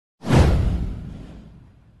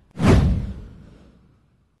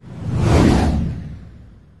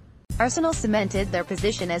Arsenal cemented their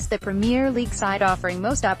position as the Premier League side offering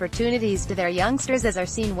most opportunities to their youngsters as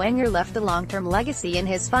Arsene Wenger left a long-term legacy in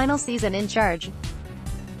his final season in charge.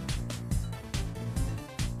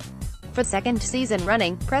 For the second season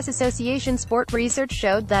running, Press Association Sport research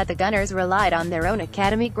showed that the Gunners relied on their own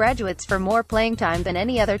academy graduates for more playing time than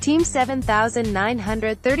any other team,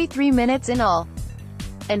 7,933 minutes in all.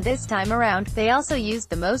 And this time around, they also used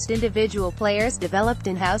the most individual players developed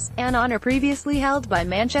in-house, an honour previously held by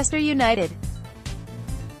Manchester United.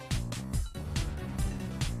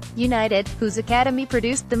 United, whose academy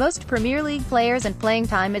produced the most Premier League players and playing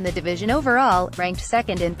time in the division overall, ranked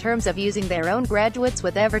second in terms of using their own graduates,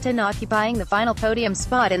 with Everton occupying the final podium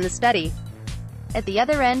spot in the study. At the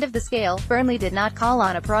other end of the scale, Burnley did not call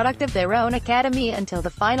on a product of their own academy until the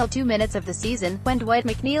final 2 minutes of the season, when Dwight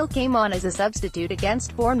McNeil came on as a substitute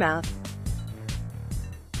against Bournemouth.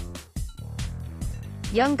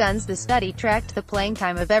 Young Guns. The study tracked the playing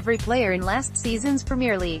time of every player in last season's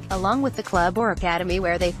Premier League, along with the club or academy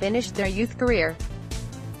where they finished their youth career.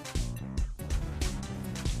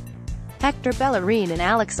 Hector Bellerin and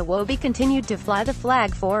Alex Iwobi continued to fly the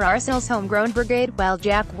flag for Arsenal's homegrown brigade, while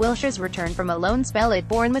Jack Wilshere's return from a loan spell at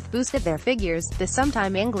Bournemouth boosted their figures. The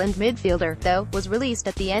sometime England midfielder, though, was released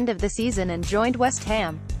at the end of the season and joined West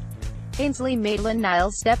Ham. Ainsley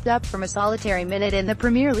Maitland-Niles stepped up from a solitary minute in the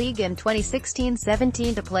Premier League in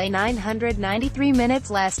 2016-17 to play 993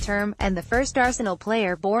 minutes last term, and the first Arsenal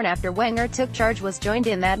player born after Wenger took charge was joined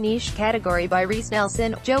in that niche category by Reiss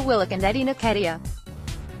Nelson, Joe Willock and Eddie Nketiah.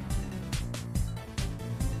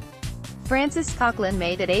 Francis Coquelin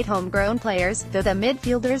made it 8 homegrown players, though the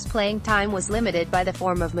midfielder's playing time was limited by the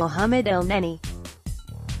form of Mohamed El Neni.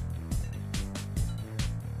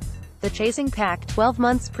 The chasing pack. 12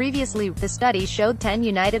 months previously, the study showed 10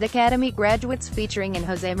 United Academy graduates featuring in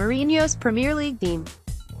Jose Mourinho's Premier League team.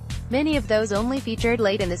 Many of those only featured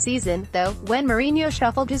late in the season, though, when Mourinho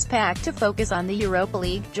shuffled his pack to focus on the Europa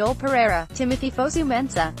League. Joel Pereira, Timothy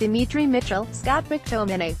Fosu-Mensah, Dimitri Mitchell, Scott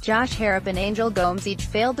McTominay, Josh Harrop and Angel Gomes each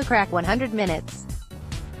failed to crack 100 minutes.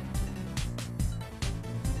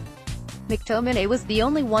 McTominay was the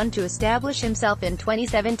only one to establish himself in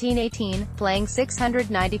 2017-18, playing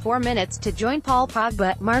 694 minutes to join Paul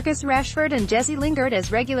Pogba, Marcus Rashford and Jesse Lingard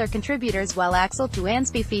as regular contributors, while Axel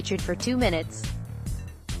Tuanzebe featured for 2 minutes.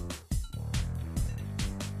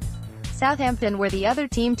 Southampton were the other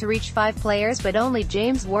team to reach 5 players, but only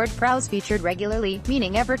James Ward-Prowse featured regularly,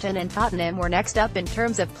 meaning Everton and Tottenham were next up in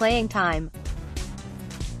terms of playing time.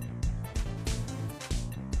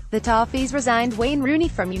 The Toffees resigned Wayne Rooney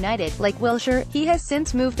from United. Like Wilshere, he has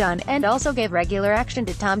since moved on, and also gave regular action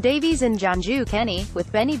to Tom Davies and Jonjoe Kenny,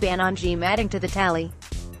 with Benny Banonjim adding to the tally.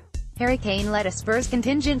 Harry Kane led a Spurs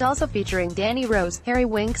contingent also featuring Danny Rose, Harry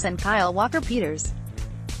Winks and Kyle Walker-Peters.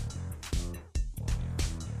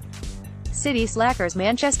 City slackers.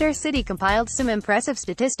 Manchester City compiled some impressive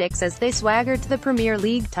statistics as they swaggered to the Premier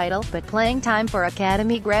League title, but playing time for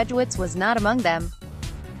academy graduates was not among them.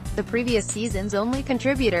 The previous season's only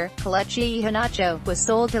contributor, Kelechi Iheanacho, was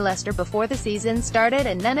sold to Leicester before the season started,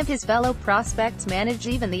 and none of his fellow prospects managed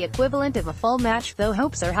even the equivalent of a full match, though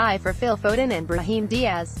hopes are high for Phil Foden and Brahim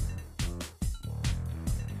Diaz.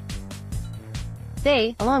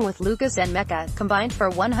 They, along with Lucas and Mecca, combined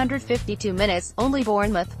for 152 minutes, only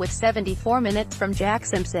Bournemouth, with 74 minutes from Jack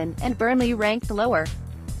Simpson, and Burnley ranked lower.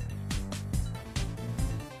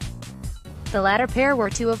 The latter pair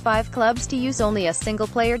were 2 of 5 clubs to use only a single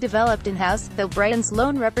player developed in-house, though Brighton's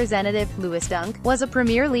lone representative, Lewis Dunk, was a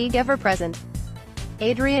Premier League ever-present.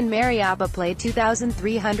 Adrian Mariappa played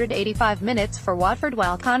 2,385 minutes for Watford,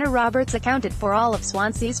 while Connor Roberts accounted for all of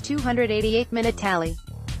Swansea's 288-minute tally.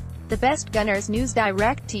 The best Gunners news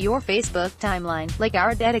direct to your Facebook timeline, like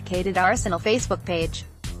our dedicated Arsenal Facebook page.